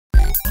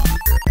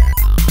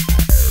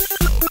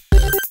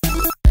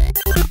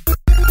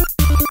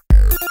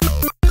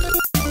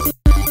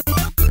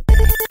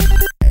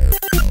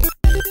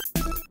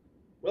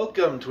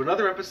to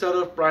another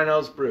episode of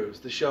Bryno's Brews,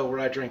 the show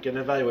where I drink and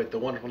evaluate the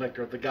wonderful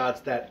nectar of the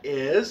gods that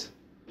is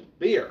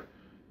beer.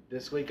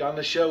 This week on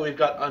the show, we've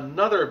got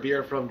another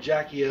beer from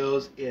Jackie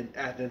O's in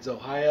Athens,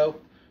 Ohio.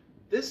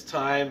 This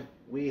time,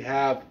 we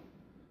have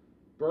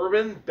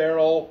Bourbon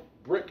Barrel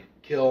Brick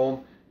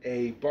Kiln,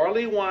 a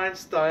barley wine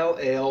style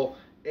ale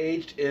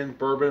aged in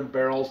bourbon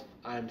barrels.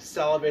 I'm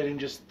salivating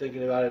just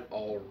thinking about it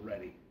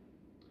already.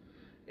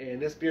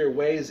 And this beer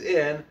weighs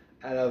in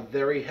at a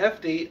very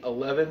hefty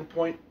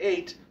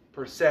 11.8%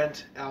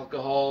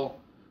 alcohol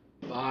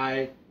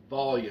by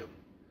volume.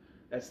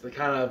 That's the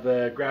kind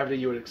of gravity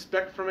you would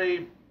expect from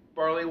a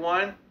barley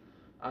wine.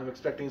 I'm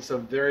expecting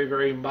some very,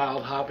 very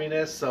mild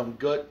hoppiness, some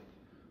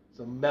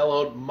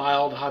mellowed,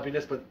 mild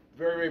hoppiness, but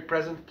very, very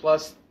present.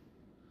 Plus,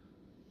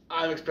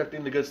 I'm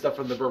expecting the good stuff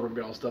from the bourbon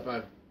barrel stuff.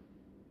 I've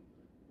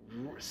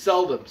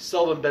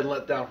seldom been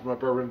let down from a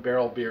bourbon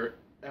barrel beer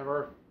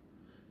ever.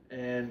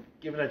 And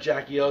given that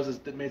Jackie O's has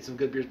made some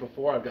good beers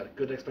before, I've got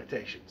good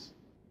expectations.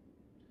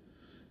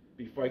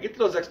 Before I get to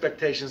those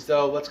expectations,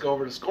 though, let's go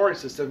over the scoring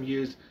system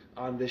used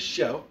on this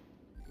show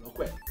real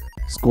quick.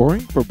 Scoring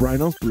for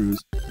Bryno's Brews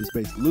is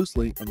based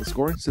loosely on the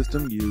scoring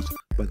system used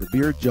by the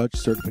Beer Judge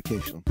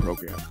Certification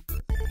Program.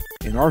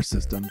 In our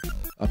system,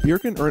 a beer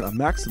can earn a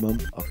maximum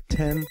of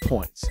 10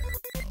 points.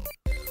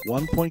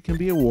 1 point can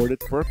be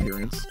awarded for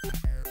appearance,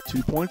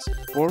 2 points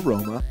for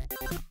aroma,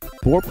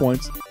 4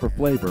 points for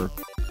flavor,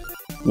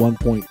 1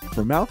 point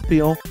for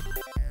mouthfeel,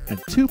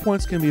 and 2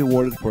 points can be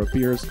awarded for a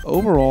beer's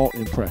overall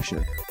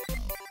impression.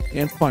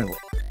 And finally,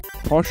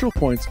 partial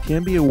points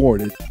can be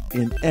awarded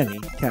in any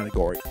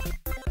category.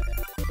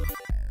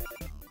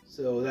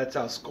 So that's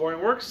how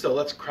scoring works. So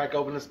let's crack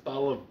open this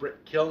bottle of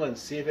Brick Kiln and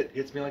see if it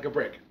hits me like a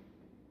brick.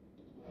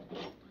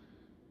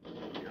 Here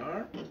we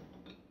are.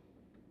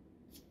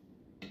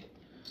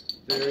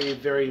 Very,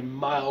 very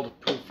mild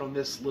proof from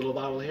this little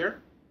bottle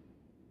here.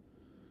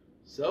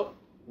 So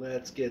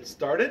let's get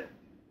started.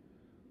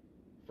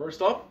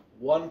 First off,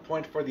 1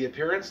 point for the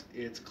appearance,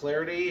 its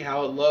clarity,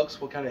 how it looks,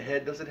 what kind of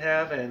head does it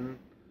have, and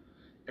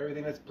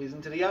everything that's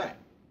pleasing to the eye.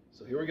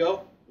 So here we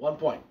go, 1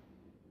 point.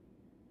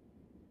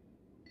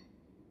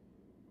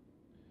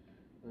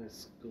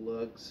 Nice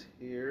glugs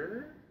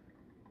here.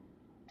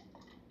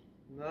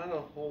 Not a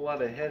whole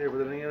lot of head here, but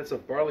then again, it's a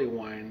barley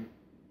wine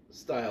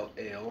style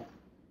ale.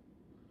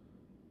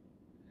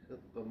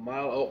 The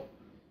mild, oh,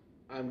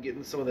 I'm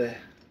getting some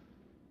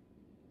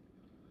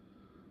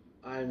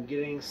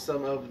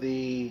of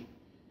the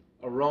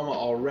aroma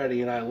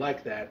already, and I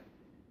like that.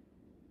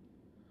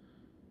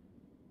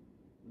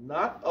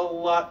 Not a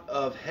lot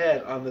of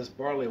head on this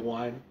barley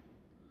wine,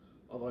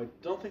 although I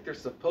don't think they're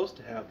supposed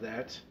to have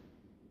that.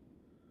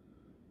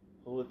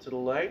 Hold it to the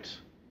light.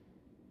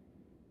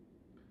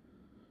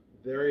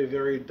 Very,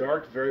 very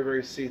dark, very,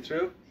 very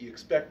see-through. You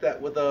expect that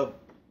with a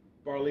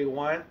barley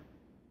wine.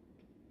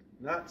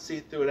 Not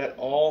see-through at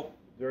all.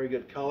 Very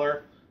good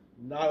color.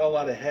 Not a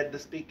lot of head to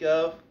speak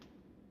of.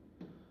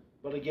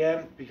 But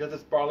again, because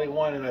it's barley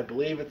wine and I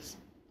believe it's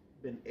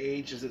been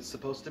aged as it's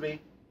supposed to be,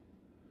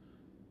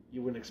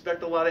 you wouldn't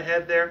expect a lot of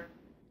head there.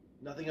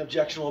 Nothing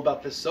objectionable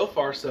about this so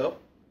far, so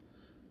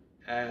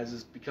as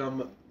has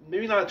become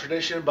maybe not a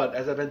tradition, but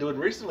as I've been doing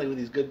recently with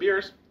these good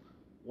beers,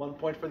 1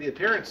 point for the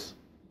appearance.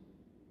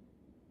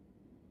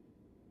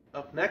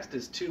 Up next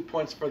is 2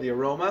 points for the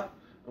aroma.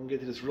 I'm going to get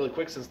to this really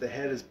quick since the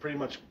head is pretty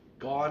much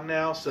gone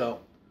now, so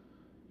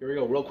here we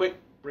go, real quick.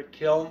 Brick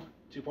Kiln,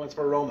 2 points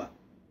for aroma.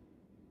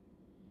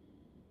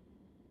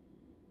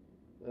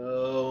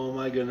 Oh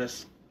my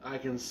goodness, I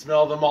can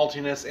smell the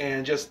maltiness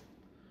and just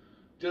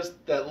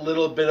that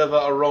little bit of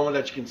an aroma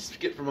that you can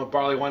get from a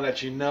barley wine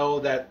that you know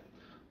that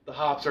the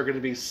hops are going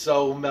to be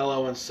so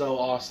mellow and so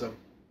awesome.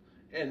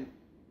 And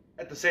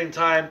at the same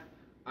time,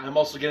 I'm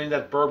also getting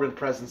that bourbon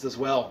presence as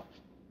well.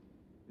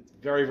 It's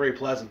very, very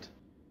pleasant.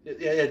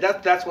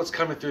 That's what's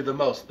coming through the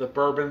most, the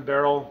bourbon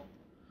barrel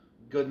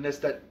goodness.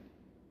 That,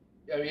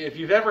 I mean, if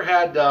you've ever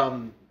had,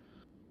 I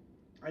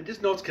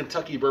just know it's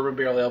Kentucky bourbon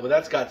barrel ale, but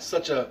that's got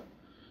such a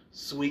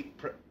sweet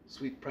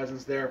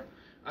presence there.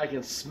 I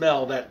can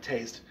smell that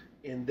taste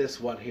in this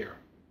one here,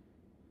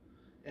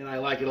 and I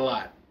like it a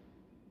lot.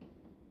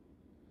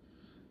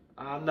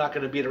 I'm not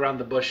going to beat around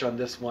the bush on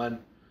this one.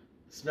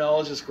 The smell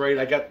is just great.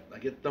 I get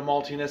the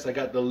maltiness. I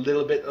got the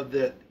little bit of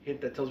the hint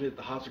that tells me that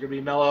the hops are going to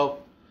be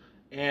mellow,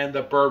 and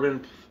the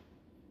bourbon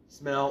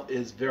smell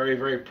is very,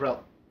 very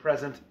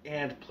present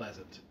and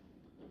pleasant.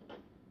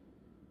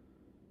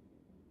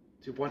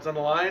 2 points on the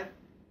line.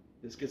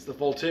 This gets the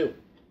full 2.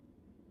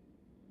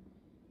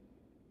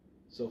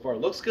 So far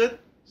it looks good,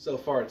 so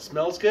far it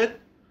smells good,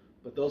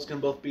 but those can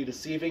both be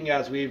deceiving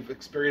as we've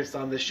experienced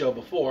on this show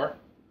before.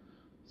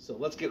 So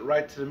let's get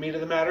right to the meat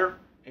of the matter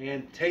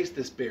and taste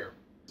this beer.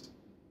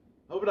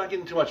 I hope we're not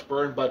getting too much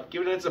burn, but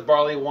given it's a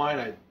barley wine,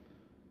 I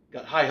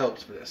got high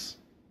hopes for this.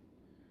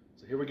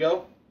 So here we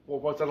go,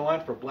 4 points on the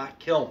line for Black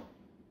Kiln.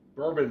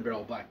 Bourbon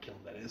Barrel Black Kiln,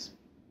 that is.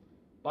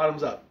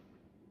 Bottoms up.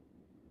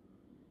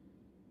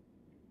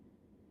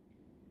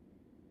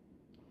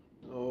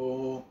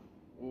 Oh,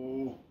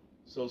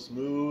 so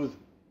smooth.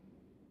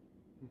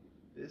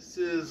 This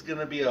is going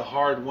to be a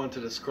hard one to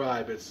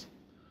describe. It's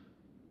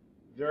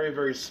very,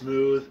 very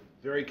smooth,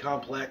 very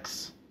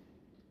complex.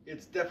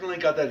 It's definitely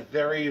got that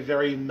very,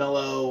 very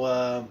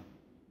mellow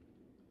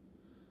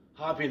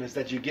hoppiness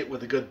that you get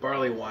with a good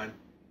barley wine.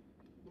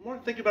 The more I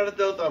think about it,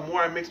 though, the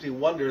more it makes me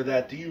wonder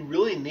that do you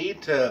really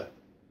need to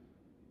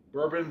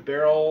bourbon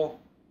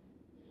barrel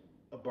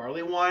a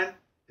barley wine?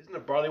 Isn't a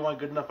barley wine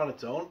good enough on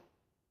its own?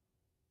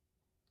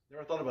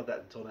 Never thought about that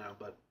until now,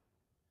 but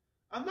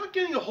I'm not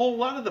getting a whole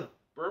lot of the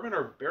bourbon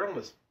or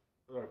barrelness,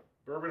 or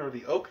bourbon or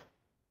the oak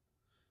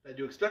that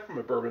you expect from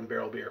a bourbon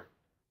barrel beer.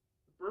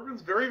 The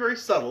bourbon's very, very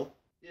subtle.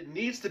 It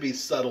needs to be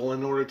subtle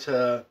in order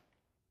to,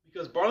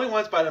 because barley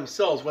wines by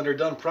themselves, when they're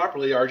done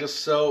properly, are just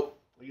so,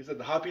 like you said,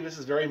 the hoppiness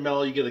is very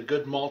mellow. You get a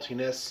good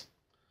maltiness.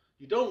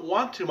 You don't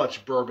want too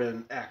much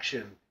bourbon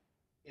action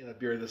in a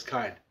beer of this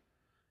kind.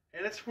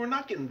 And we're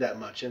not getting that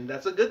much, and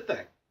that's a good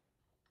thing.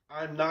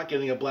 I'm not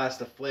getting a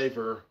blast of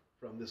flavor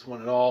from this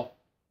one at all.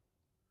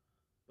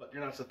 But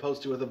you're not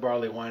supposed to with a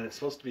barley wine. It's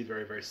supposed to be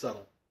very, very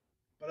subtle.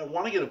 But I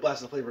want to get a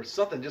blast of flavor of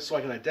something just so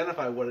I can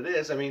identify what it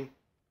is. I mean,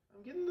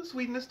 I'm getting the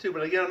sweetness too,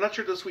 but again, I'm not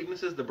sure if the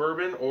sweetness is the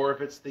bourbon or if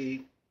it's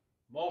the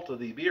malt of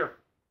the beer.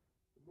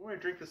 The more I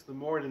drink this, the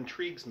more it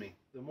intrigues me.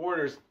 The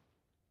more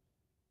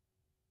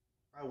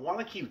I want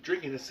to keep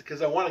drinking this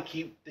because I want to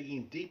keep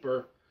digging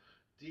deeper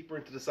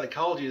into the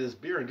psychology of this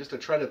beer and just to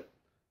try to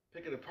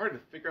pick it apart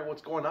and figure out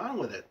what's going on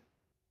with it.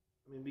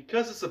 I mean,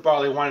 because it's a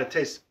barley wine, it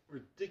tastes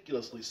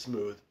ridiculously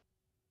smooth,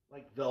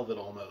 like velvet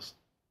almost.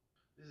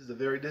 This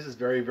is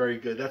very, very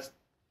good. That's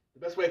the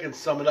best way I can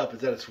sum it up,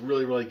 is that it's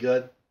really, really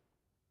good.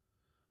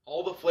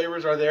 All the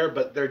flavors are there,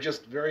 but they're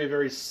just very,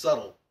 very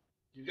subtle.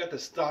 You've got to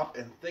stop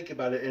and think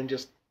about it, and you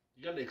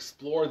got to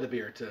explore the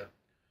beer to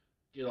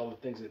get all the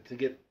things to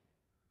get.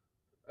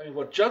 I mean,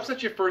 what jumps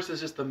at you first is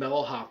just the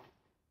mellow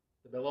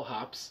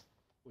hops,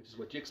 which is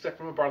what you expect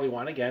from a barley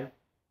wine again.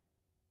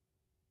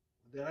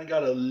 Then I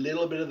got a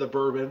little bit of the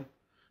bourbon,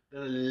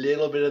 then a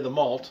little bit of the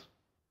malt.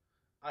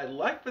 I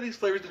like for these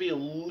flavors to be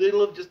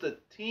just a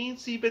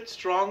teensy bit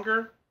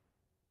stronger,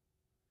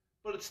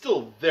 but it's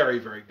still very,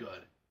 very good.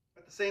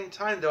 At the same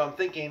time, though, I'm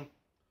thinking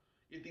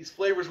if these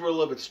flavors were a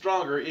little bit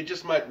stronger, it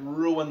just might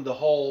ruin the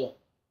whole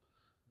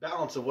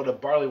balance of what a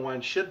barley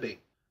wine should be.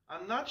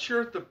 I'm not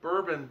sure if the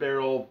bourbon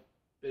barrel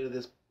bit of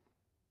this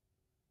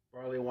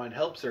barley wine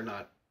helps or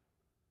not.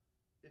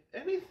 If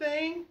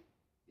anything,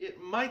 it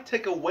might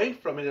take away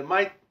from it. It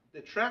might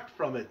detract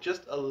from it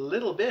just a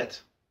little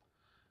bit.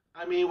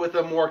 I mean, with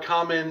a more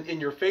common,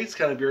 in-your-face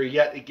kind of beer,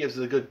 yet it gives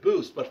it a good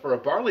boost. But for a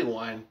barley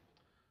wines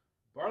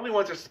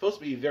are supposed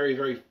to be very,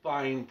 very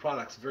fine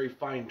products, very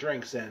fine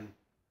drinks, and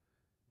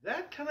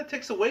that kind of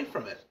takes away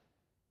from it.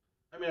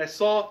 I mean, I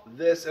saw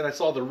this, and I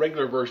saw the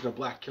regular version of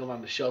Black Kiln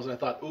on the shelves, and I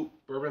thought, ooh,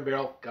 bourbon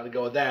barrel, got to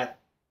go with that.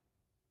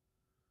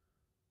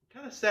 I'm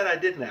kind of sad I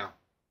did now.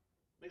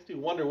 Makes me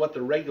wonder what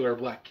the regular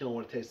Black Kiln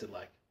would have tasted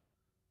like.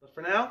 But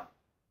for now,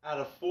 out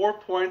of 4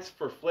 points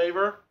for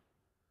flavor,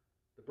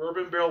 the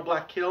Bourbon Barrel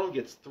Black Kiln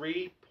gets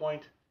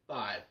 3.5.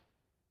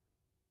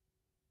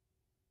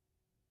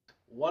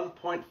 1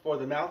 point for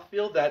the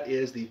mouthfeel. That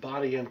is the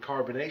body and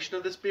carbonation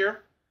of this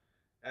beer.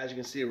 As you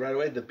can see right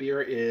away, the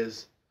beer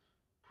is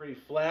pretty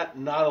flat.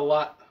 Not a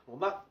lot, well,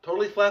 not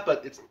totally flat,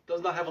 but it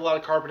does not have a lot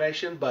of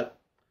carbonation, but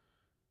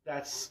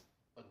that's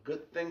a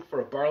good thing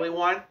for a barley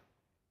wine.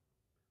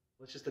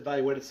 Let's just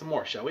evaluate it some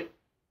more, shall we?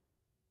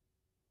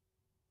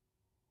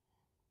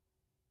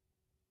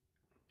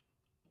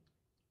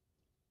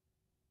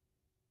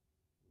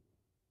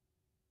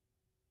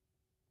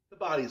 The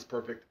body is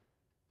perfect.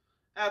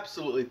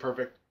 Absolutely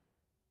perfect.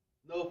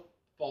 No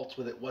faults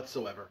with it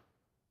whatsoever.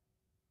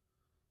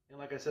 And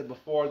like I said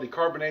before, the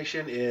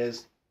carbonation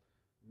is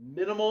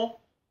minimal,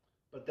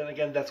 but then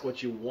again, that's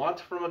what you want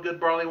from a good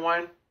barley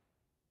wine.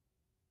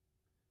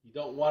 You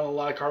don't want a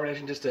lot of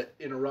carbonation just to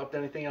interrupt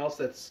anything else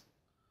that's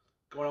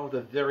going on with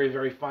the very,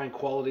 very fine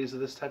qualities of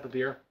this type of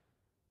beer.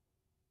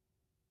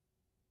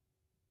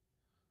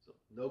 So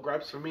no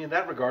gripes from me in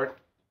that regard.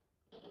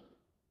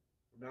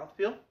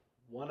 Mouthfeel,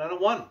 1 out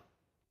of 1.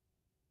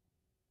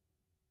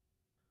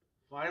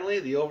 Finally,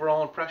 the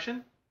overall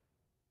impression.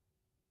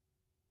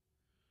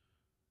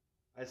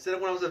 I said it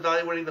when I was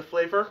evaluating the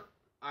flavor.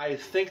 I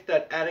think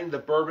that adding the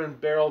bourbon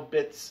barrel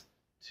bits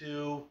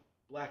to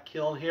Black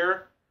Kiln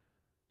here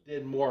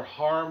did more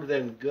harm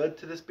than good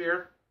to this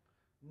beer.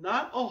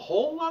 Not a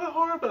whole lot of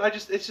harm, but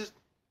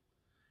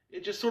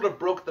it just sort of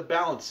broke the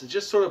balance. It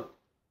just sort of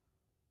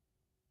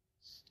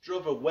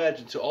drove a wedge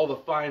into all the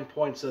fine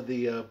points of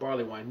the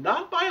barley wine.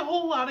 Not by a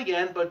whole lot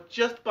again, but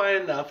just by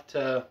enough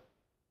to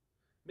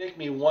make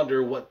me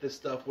wonder what this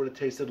stuff would have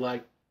tasted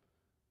like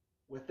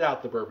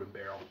without the bourbon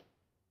barrel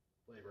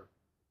flavor.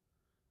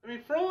 I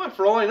mean,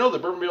 for all I know, the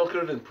bourbon barrel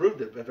could have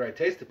improved it after I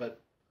tasted it, but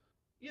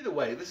either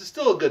way, this is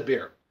still a good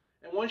beer,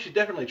 and one you should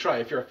definitely try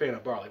if you're a fan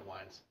of barley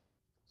wines.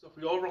 So for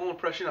the overall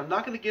impression, I'm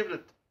not going to give it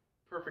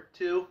a perfect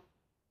 2,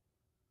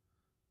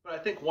 but I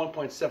think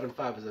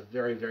 1.75 is a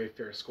very, very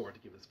fair score to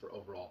give this for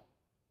overall.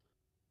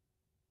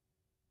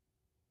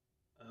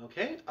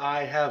 Okay,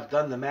 I have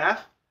done the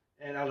math,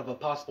 And out of a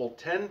possible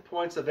 10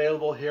 points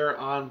available here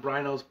on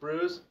Bryno's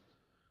Brews,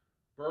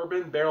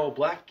 Bourbon Barrel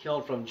Black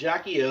Kiln from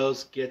Jackie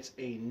O's gets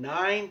a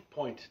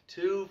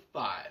 9.25.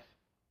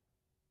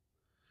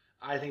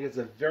 I think it's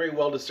a very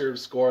well-deserved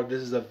score.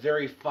 This is a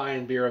very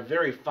fine beer, a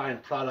very fine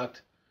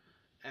product,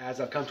 as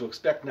I've come to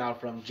expect now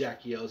from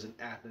Jackie O's in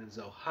Athens,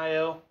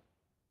 Ohio.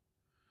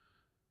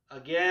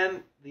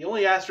 Again, the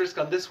only asterisk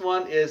on this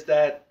one is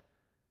that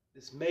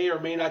this may or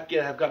may not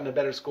have gotten a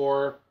better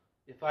score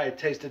if I had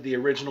tasted the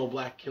original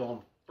Black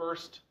Kiln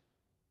first.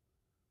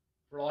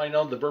 For all I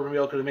know, the bourbon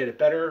barrel could have made it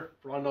better.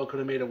 For all I know, it could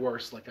have made it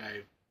worse, like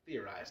I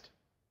theorized.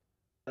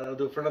 That'll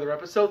do it for another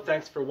episode.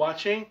 Thanks for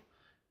watching.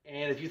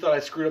 And if you thought I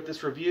screwed up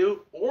this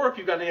review, or if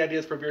you've got any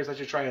ideas for beers I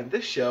should try on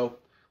this show,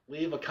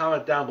 leave a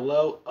comment down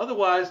below.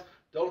 Otherwise,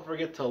 don't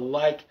forget to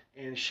like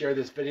and share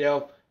this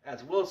video,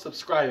 as well as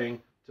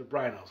subscribing to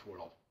Bryno's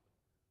World.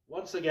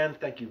 Once again,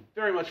 thank you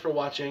very much for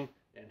watching,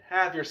 and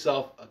have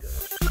yourself a good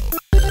one.